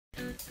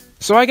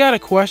So I got a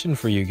question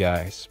for you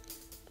guys,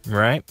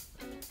 right?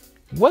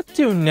 What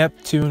do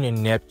Neptune and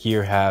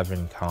Nepgear have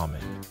in common?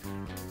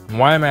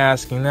 Why am I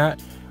asking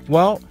that?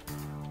 Well,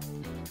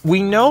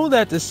 we know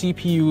that the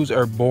CPUs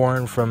are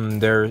born from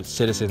their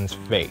citizens'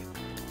 faith.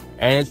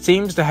 And it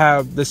seems to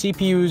have the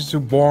CPUs who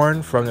are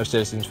born from their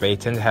citizens' faith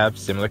tend to have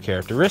similar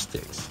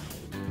characteristics,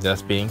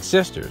 thus being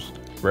sisters.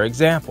 For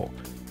example,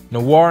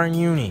 Noir and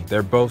Uni,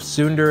 they're both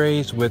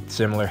tsunderes with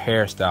similar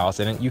hairstyles,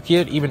 and you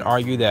could even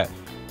argue that,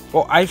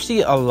 well, I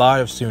see a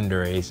lot of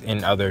tsunderes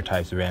in other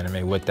types of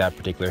anime with that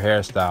particular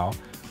hairstyle,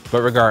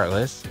 but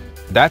regardless,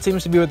 that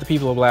seems to be what the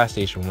people of Blast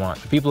Station want.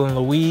 The people in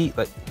the Wii,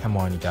 like, come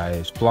on you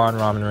guys, Blonde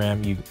Ramen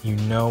Ram, you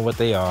know what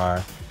they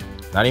are.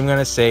 Not even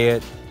gonna say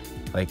it,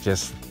 like,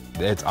 just,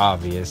 it's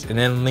obvious. And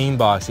then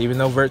Leanbox, even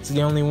though Vert's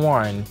the only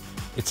one,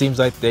 it seems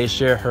like they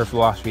share her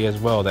philosophy as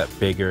well, that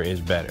bigger is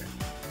better.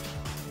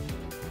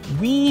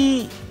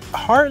 We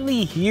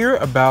hardly hear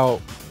about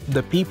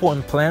the people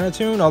in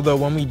Planeptune, although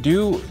when we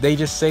do, they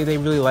just say they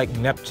really like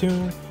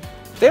Neptune.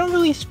 They don't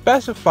really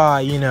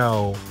specify, you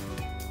know,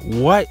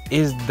 what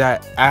is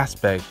that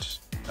aspect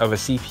of a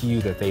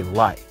CPU that they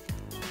like.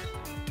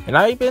 And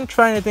I've been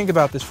trying to think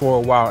about this for a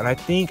while, and I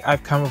think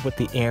I've come up with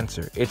the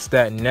answer. It's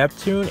that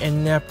Neptune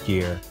and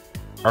Nepgear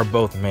are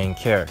both main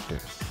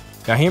characters.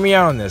 Now hear me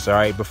out on this,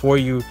 alright, before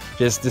you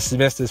just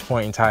dismiss this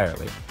point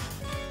entirely.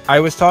 I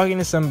was talking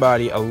to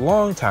somebody a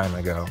long time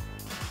ago,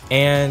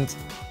 and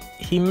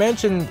he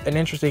mentioned an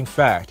interesting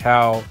fact,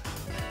 how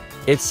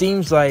it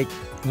seems like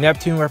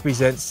Neptune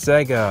represents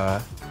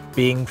Sega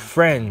being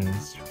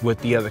friends with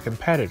the other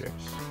competitors.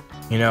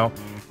 You know,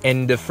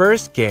 in the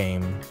first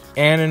game,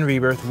 and in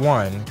Rebirth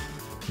 1,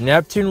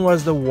 Neptune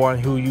was the one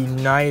who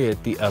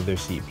united the other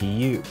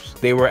CPUs.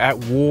 They were at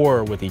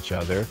war with each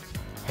other,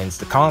 hence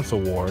the console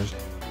wars,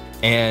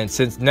 and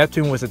since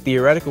Neptune was a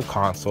theoretical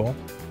console,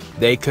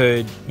 they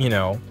could, you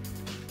know,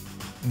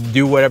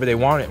 do whatever they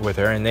wanted with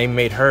her, and they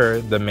made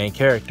her the main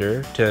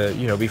character to,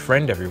 you know,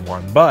 befriend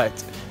everyone. But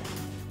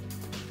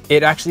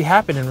it actually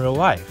happened in real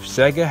life.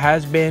 Sega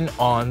has been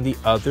on the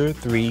other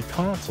 3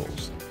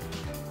 consoles,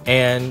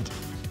 and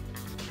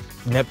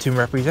Neptune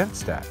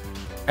represents that.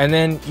 And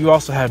then you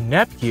also have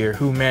Nepgear,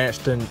 who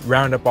managed to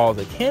round up all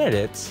the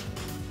candidates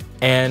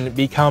and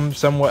become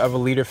somewhat of a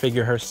leader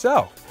figure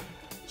herself.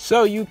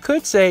 So you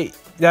could say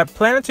that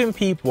Planeptune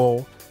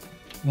people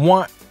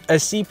want a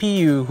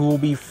CPU who will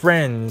be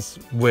friends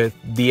with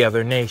the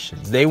other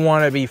nations. They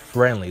want to be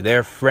friendly. They're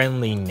a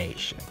friendly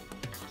nation.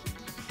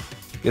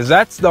 Because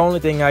that's the only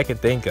thing I can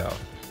think of.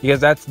 Because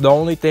that's the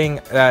only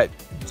thing that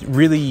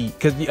really,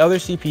 because the other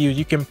CPUs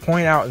you can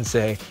point out and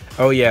say,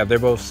 oh yeah, they're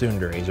both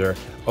tsunderes, or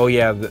oh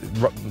yeah, the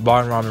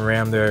Blonde Ramen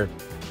Ram, they're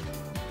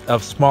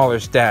of smaller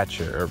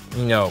stature, or,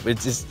 you know,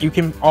 it's just, you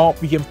can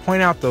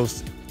point out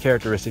those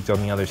characteristics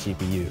on the other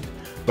CPU.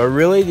 But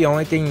really, the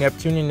only thing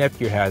Neptune and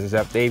Nepgear has is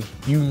that they've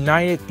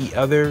united the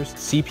other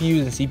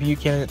CPUs and CPU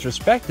candidates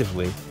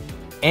respectively,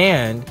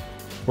 and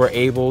were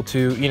able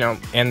to, you know,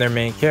 and their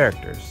main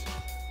characters.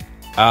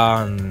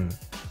 And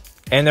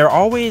they're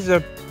always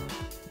at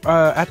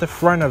the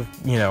front of,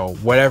 you know,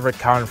 whatever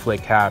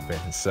conflict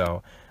happens.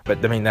 So,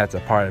 but I mean, that's a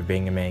part of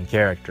being a main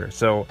character.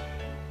 So,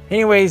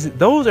 anyways,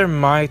 those are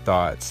my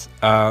thoughts.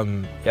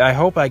 I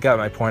hope I got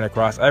my point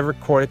across. I've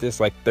recorded this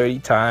like 30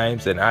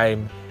 times, and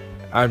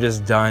I'm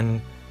just done.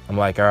 I'm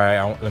like, all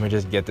right, let me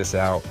just get this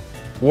out.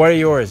 What are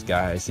yours,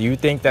 guys? Do you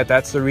think that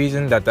that's the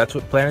reason that that's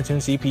what Planeptune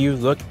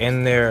CPUs look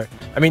in there?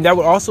 I mean, that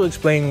would also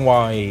explain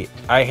why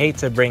I hate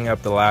to bring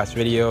up the last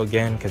video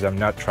again, because I'm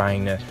not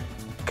trying to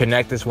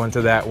connect this one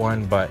to that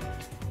one, but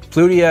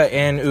Plutia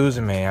and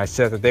Uzume, I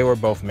said that they were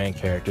both main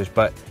characters,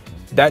 but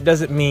that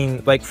doesn't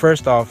mean, like,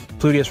 first off,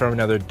 Plutia's from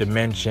another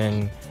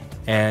dimension,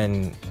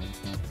 and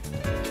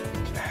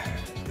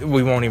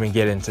we won't even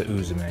get into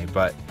Uzume,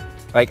 but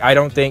like, I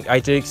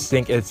just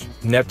think it's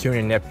Neptune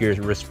and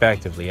Nepgear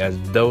respectively, as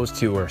those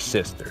two are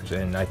sisters,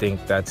 and I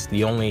think that's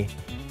the only,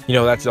 you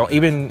know, that's all.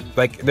 Even,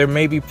 like, there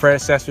may be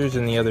predecessors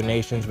in the other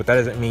nations, but that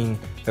doesn't mean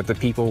that the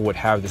people would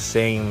have the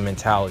same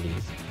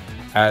mentalities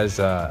as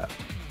the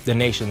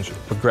nations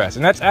progress.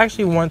 And that's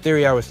actually one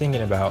theory I was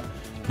thinking about,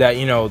 that,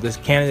 you know, these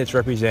candidates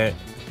represent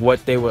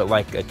what they would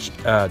like,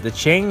 the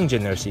change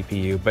in their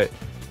CPU, but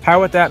how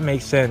would that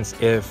make sense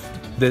if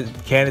the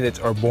candidates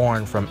are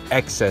born from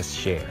excess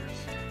shares?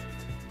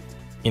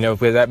 You know,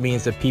 because that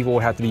means that people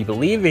would have to be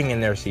believing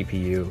in their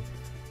CPU,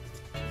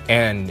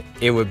 and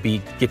it would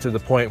get to the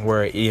point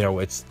where, you know,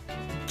 it's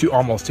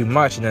almost too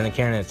much, and then the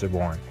candidates are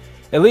born.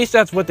 At least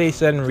that's what they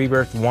said in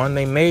Rebirth 1.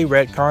 They may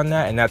retcon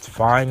that, and that's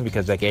fine,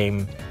 because that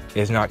game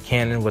is not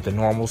canon with the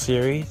normal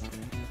series.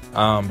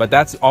 But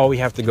that's all we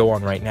have to go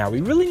on right now. We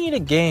really need a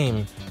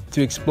game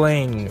to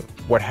explain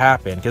what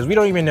happened, because we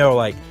don't even know,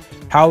 like,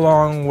 how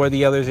long were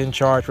the others in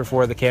charge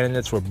before the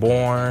candidates were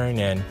born,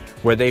 and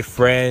were they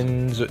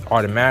friends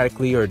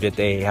automatically, or did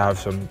they have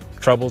some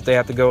troubles they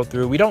have to go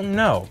through? We don't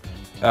know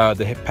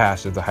the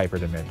past of the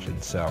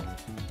hyperdimension. So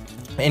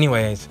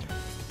anyways,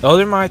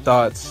 those are my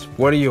thoughts.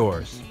 What are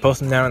yours?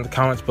 Post them down in the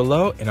comments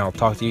below, and I'll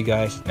talk to you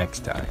guys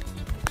next time.